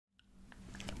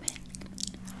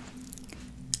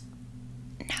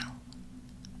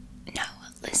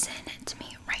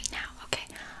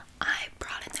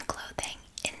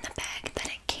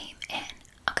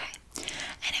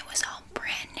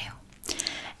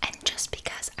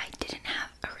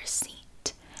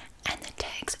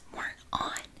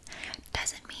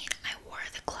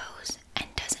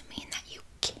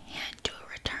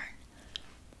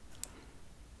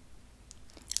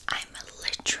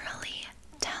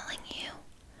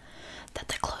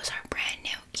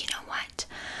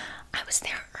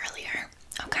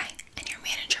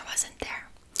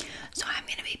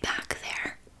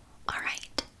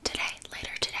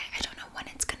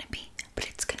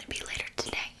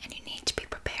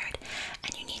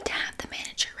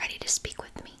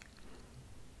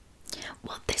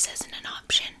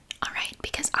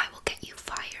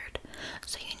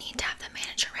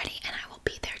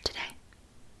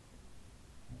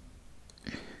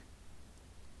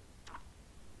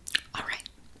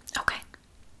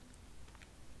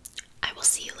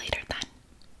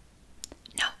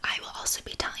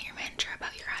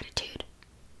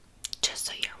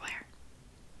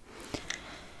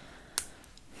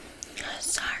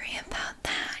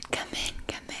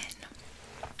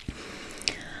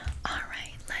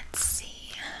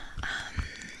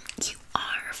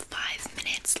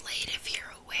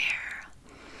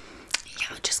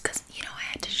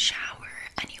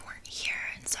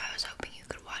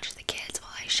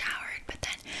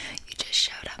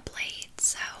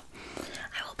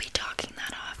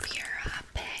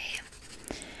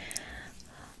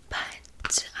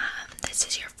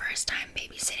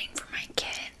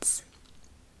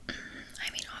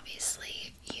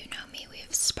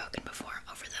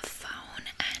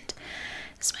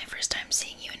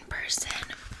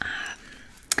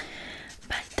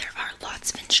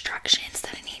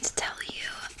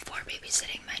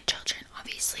children.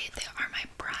 Obviously, they are my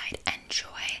pride and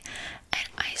joy, and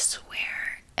I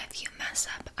swear if you mess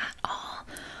up at all,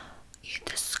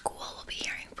 the school will be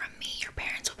hearing from me, your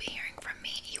parents will be hearing from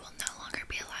me. You will no longer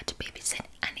be allowed to babysit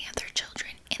any other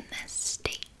children in this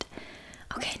state.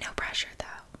 Okay, no pressure though.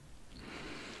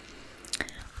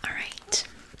 Alright.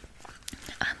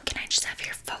 Can I just have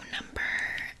your phone number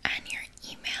and your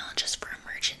email just for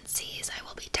emergencies? I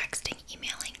will be texting,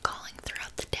 emailing, calling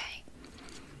throughout the day.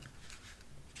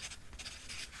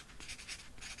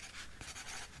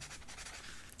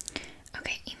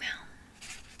 Okay, email.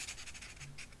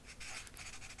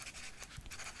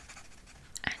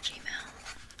 At Gmail.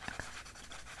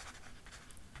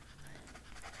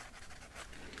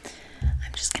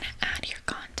 I'm just gonna add your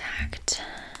contact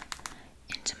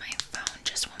into my phone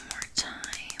just one more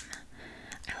time.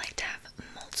 I like to have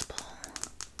multiple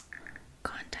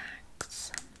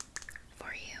contacts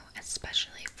for you,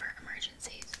 especially for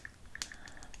emergencies.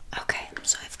 Okay,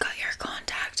 so I've got your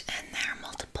contact in there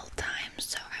multiple times,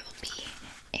 so I will be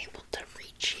able to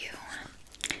reach you.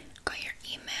 Got your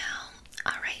email.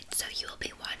 Alright, so you will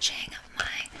be watching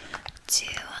my two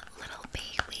little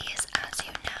babies, as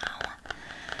you know.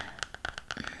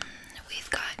 We've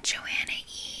got Joanna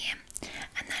E,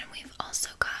 and then we've also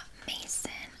got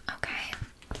Mason, okay?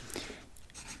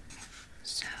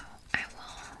 So I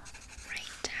will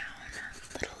write down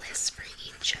little lists for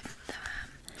each of them.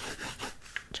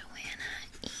 Joanna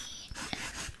E,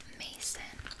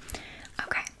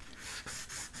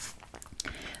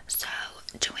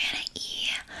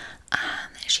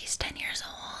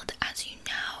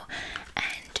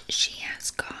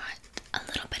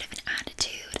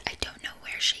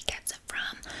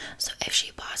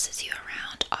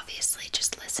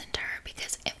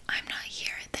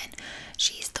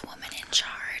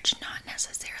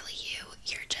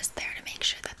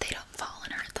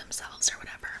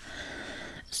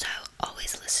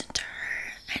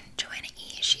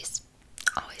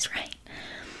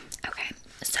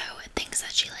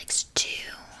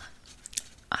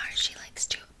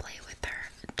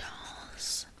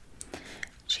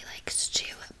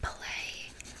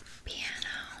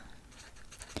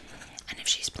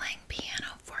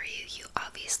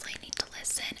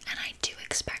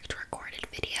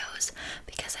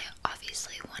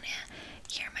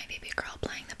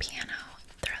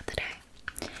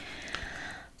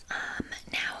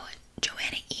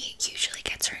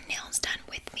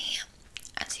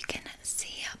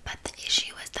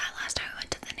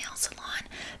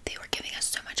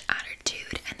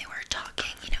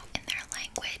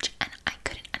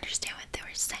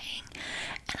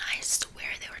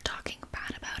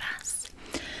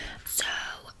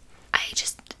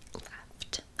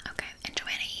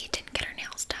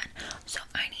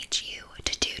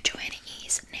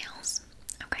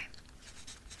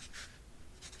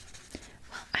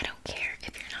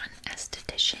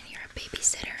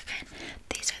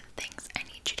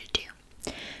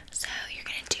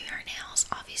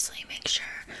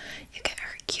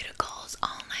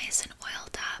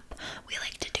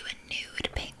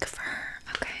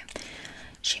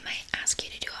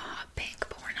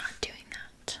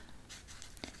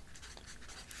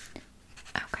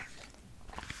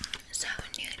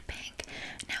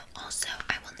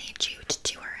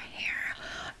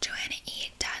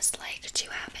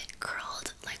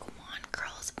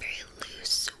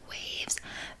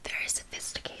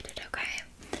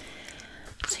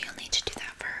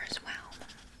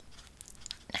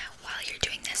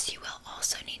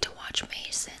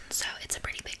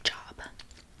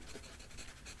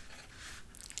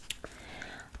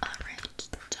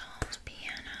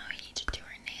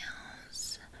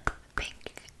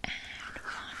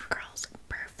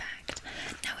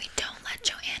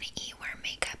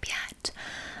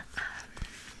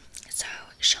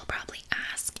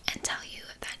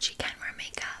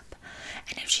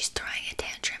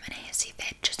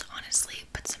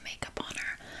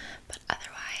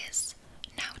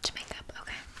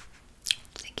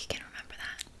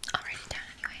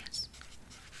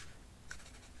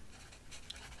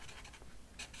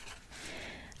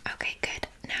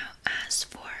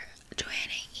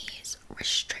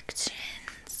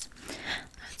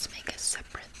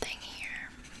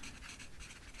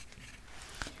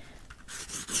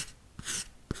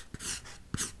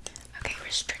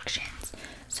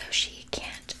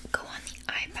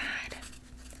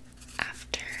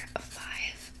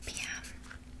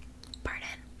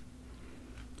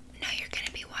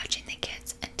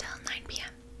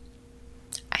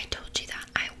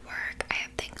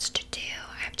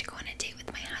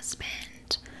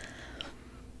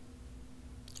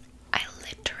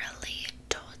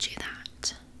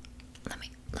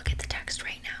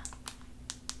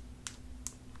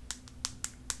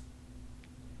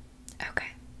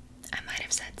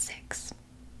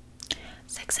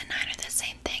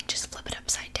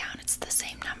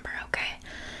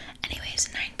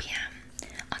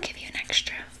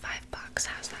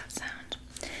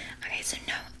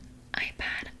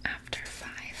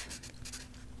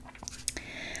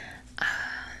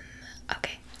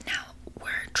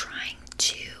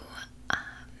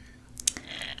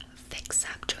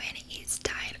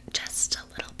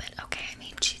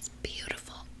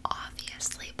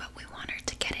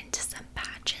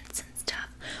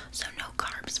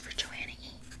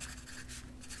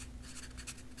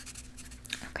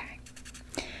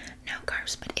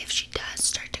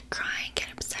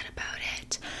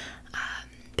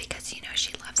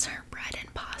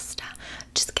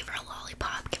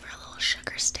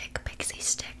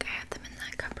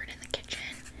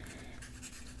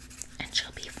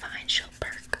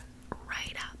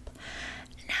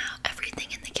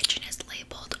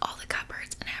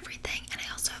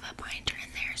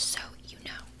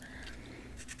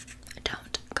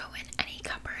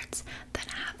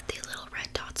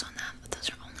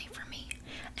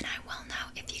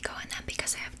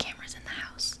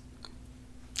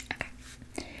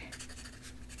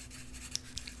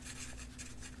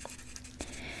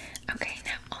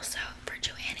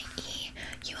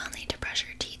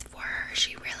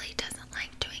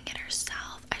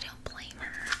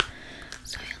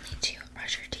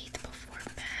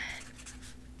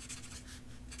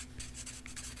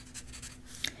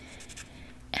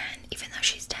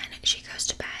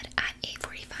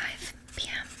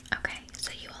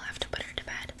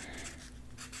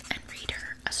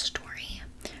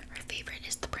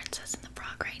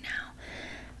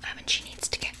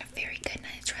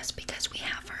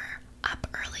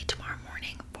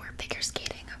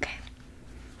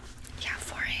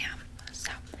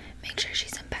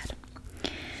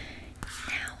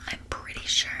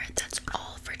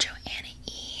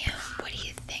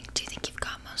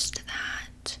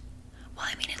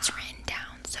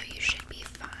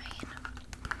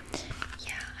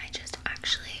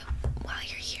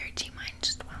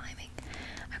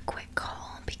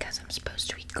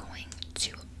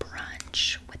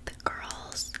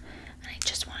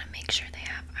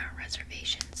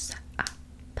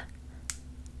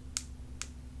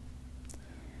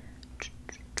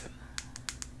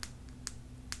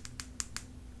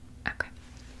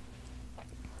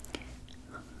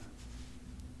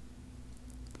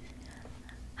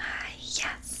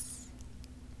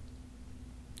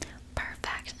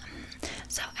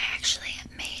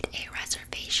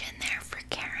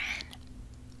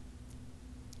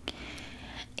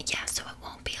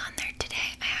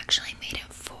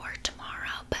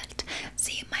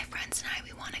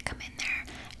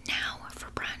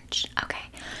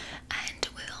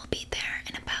 be there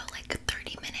in about like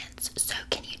 30 minutes, so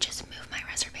can you just move my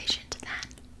reservation to then?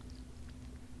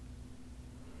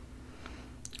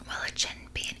 Well, it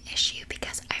shouldn't be an issue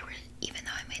because even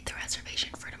though I made the reservation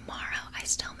for tomorrow, I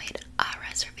still made a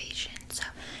reservation, so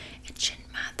it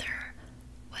shouldn't matter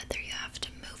whether you have to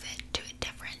move it to a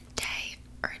different day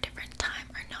or a different time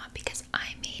or not, because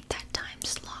I made that time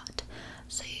slot,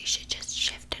 so you should just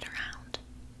shift it around.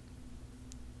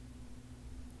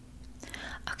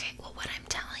 Okay, well, what I'm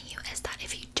telling you is that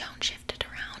if you don't shift it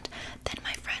around, then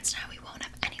my friends and I, we won't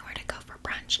have anywhere to go for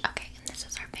brunch. Okay, and this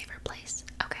is our favorite place.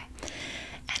 Okay,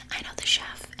 and I know the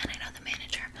chef and I know the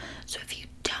manager, so if you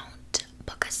don't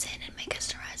book us in and make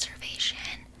us a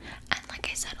reservation, and like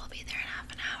I said, we'll be there in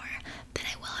half an hour, then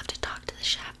I will have to talk to the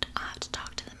chef, I'll have to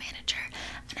talk to the manager,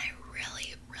 and I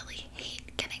really, really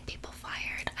hate getting people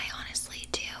fired. I honestly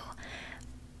do,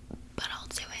 but I'll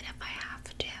do it if I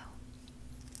have to.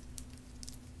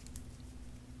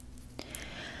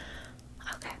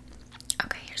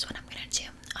 Okay, here's what I'm gonna do.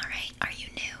 Alright, are you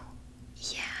new?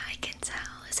 Yeah, I can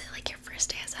tell. Is it like your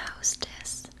first day as a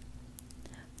hostess?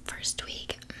 First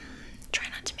week? Try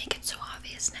not to make it so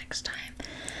obvious next time.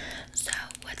 So,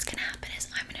 what's gonna happen is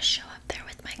I'm gonna show up there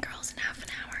with my girls in half an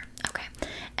hour, okay?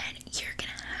 And you're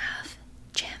gonna have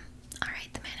Jim,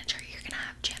 alright, the manager, you're gonna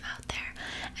have Jim out there,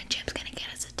 and Jim's gonna get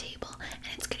us a table,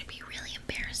 and it's gonna be really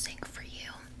embarrassing for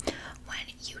you when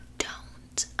you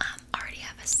don't already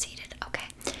have us seated, okay?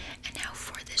 And now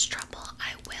for this trouble,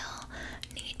 I will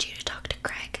need you to talk to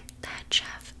Craig, the head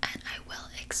chef, and I will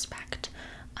expect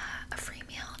a free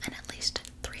meal and at least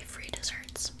 3 free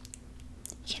desserts.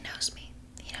 He knows me.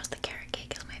 He knows the carrot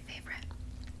cake is my favorite.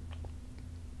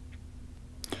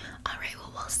 Alright,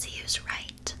 well, we'll see who's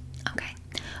right, okay?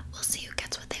 We'll see who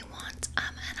gets what they want,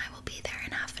 and I will be there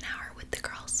in half an hour with the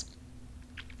girls.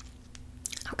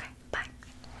 Okay, bye.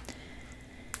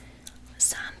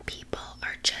 Some people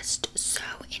are just so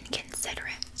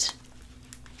inconsiderate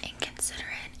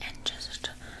and just,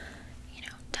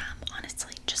 dumb,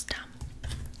 honestly, just dumb.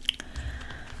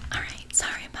 Alright,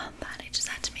 sorry about that. I just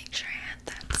had to make sure I had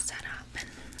that set up, and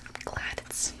I'm glad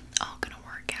it's all gonna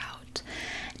work out.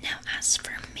 Now, as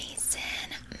for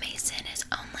Mason is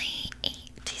only 8.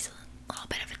 He's a little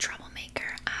bit of a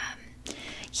troublemaker.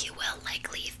 He will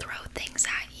likely throw things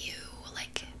at you,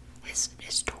 like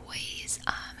his toys,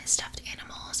 his stuffed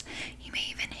animals. He may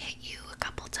even hit you a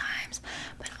couple times,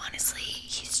 but honestly,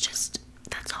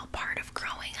 that's all part of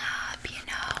growing up,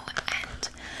 and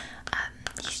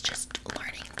he's just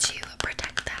learning to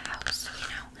protect the house,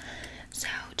 so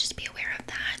just be aware of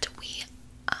that. We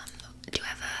do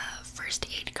have a first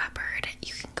aid cupboard.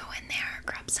 You can go in there,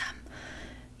 grab some,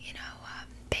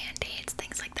 band-aids,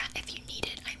 things like that if you need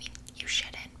it. I mean, you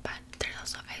shouldn't, but there's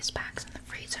also ice packs in the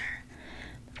freezer.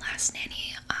 Last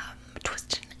nanny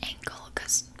twisted an ankle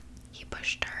because he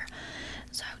pushed her,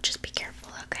 so just be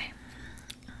careful, okay?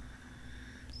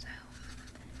 So,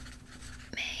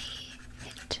 May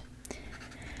hit.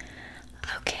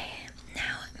 Okay,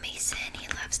 now Mason, he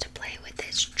loves to play with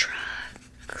his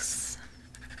trucks.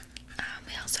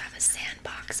 We also have a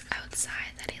sandbox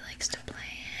outside that he likes to play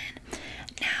in.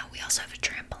 Now, we also have a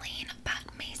trampoline, but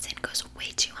Mason goes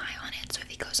way too high on it, so if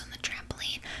he goes on the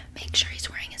trampoline, make sure he's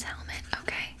wearing his helmet,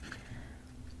 okay?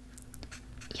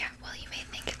 Yeah, well, you may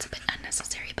think it's a bit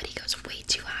unnecessary, but he goes way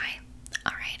too high.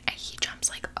 Alright, he jumps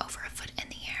like over a foot in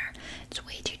the air. It's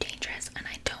way too dangerous, and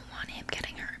I don't want him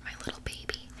getting hurt, my little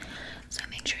baby. So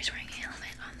make sure he's wearing a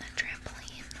helmet on the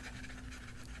trampoline.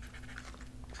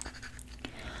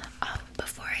 Oh,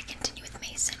 before I continue with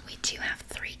Mason, we do have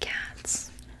 3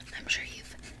 cats. I'm sure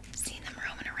you've seen them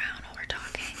roaming around while we're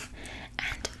talking.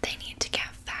 And they need to get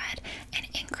fed in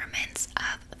increments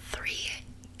of 3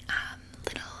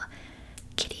 little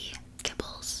kitty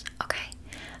kibbles, okay?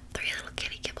 3 little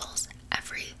kitty kibbles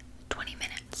every 20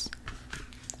 minutes.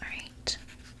 Alright.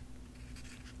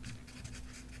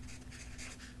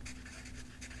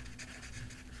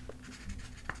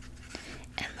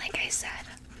 And like I said,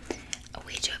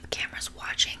 we do have cameras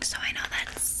watching, so I know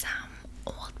that some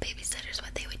old babysitters,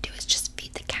 what they would do is just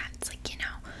feed the cats, like,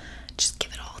 just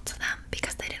give it all to them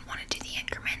because they didn't want to do the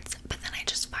increments, but then I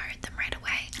just fired them right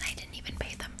away and I didn't even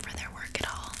pay them for their work at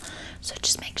all. So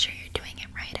just make sure you're doing it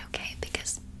right, okay?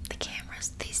 Because the cameras,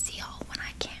 they see all when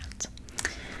I can't.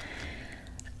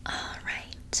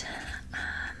 Alright,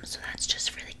 so that's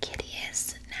just for the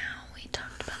kitties. Now we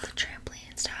talked about the trampoline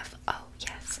and stuff. Oh,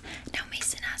 yes. Now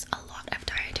Mason has a lot of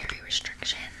dietary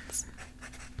restrictions,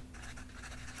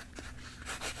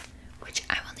 which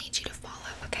I will need you to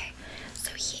follow, okay?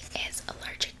 So he is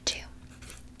allergic to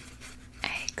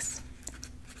eggs,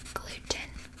 gluten,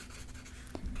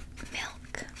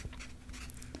 milk,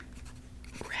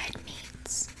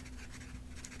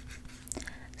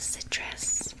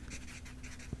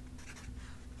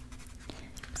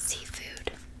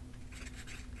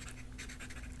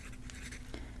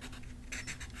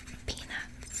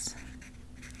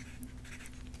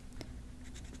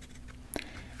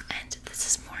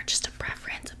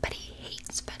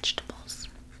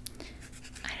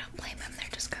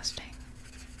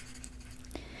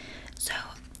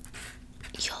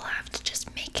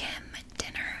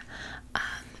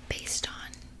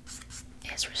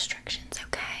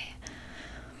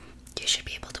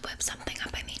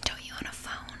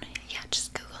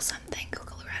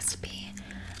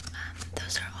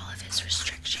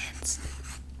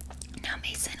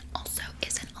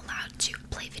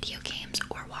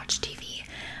 or watch TV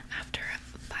after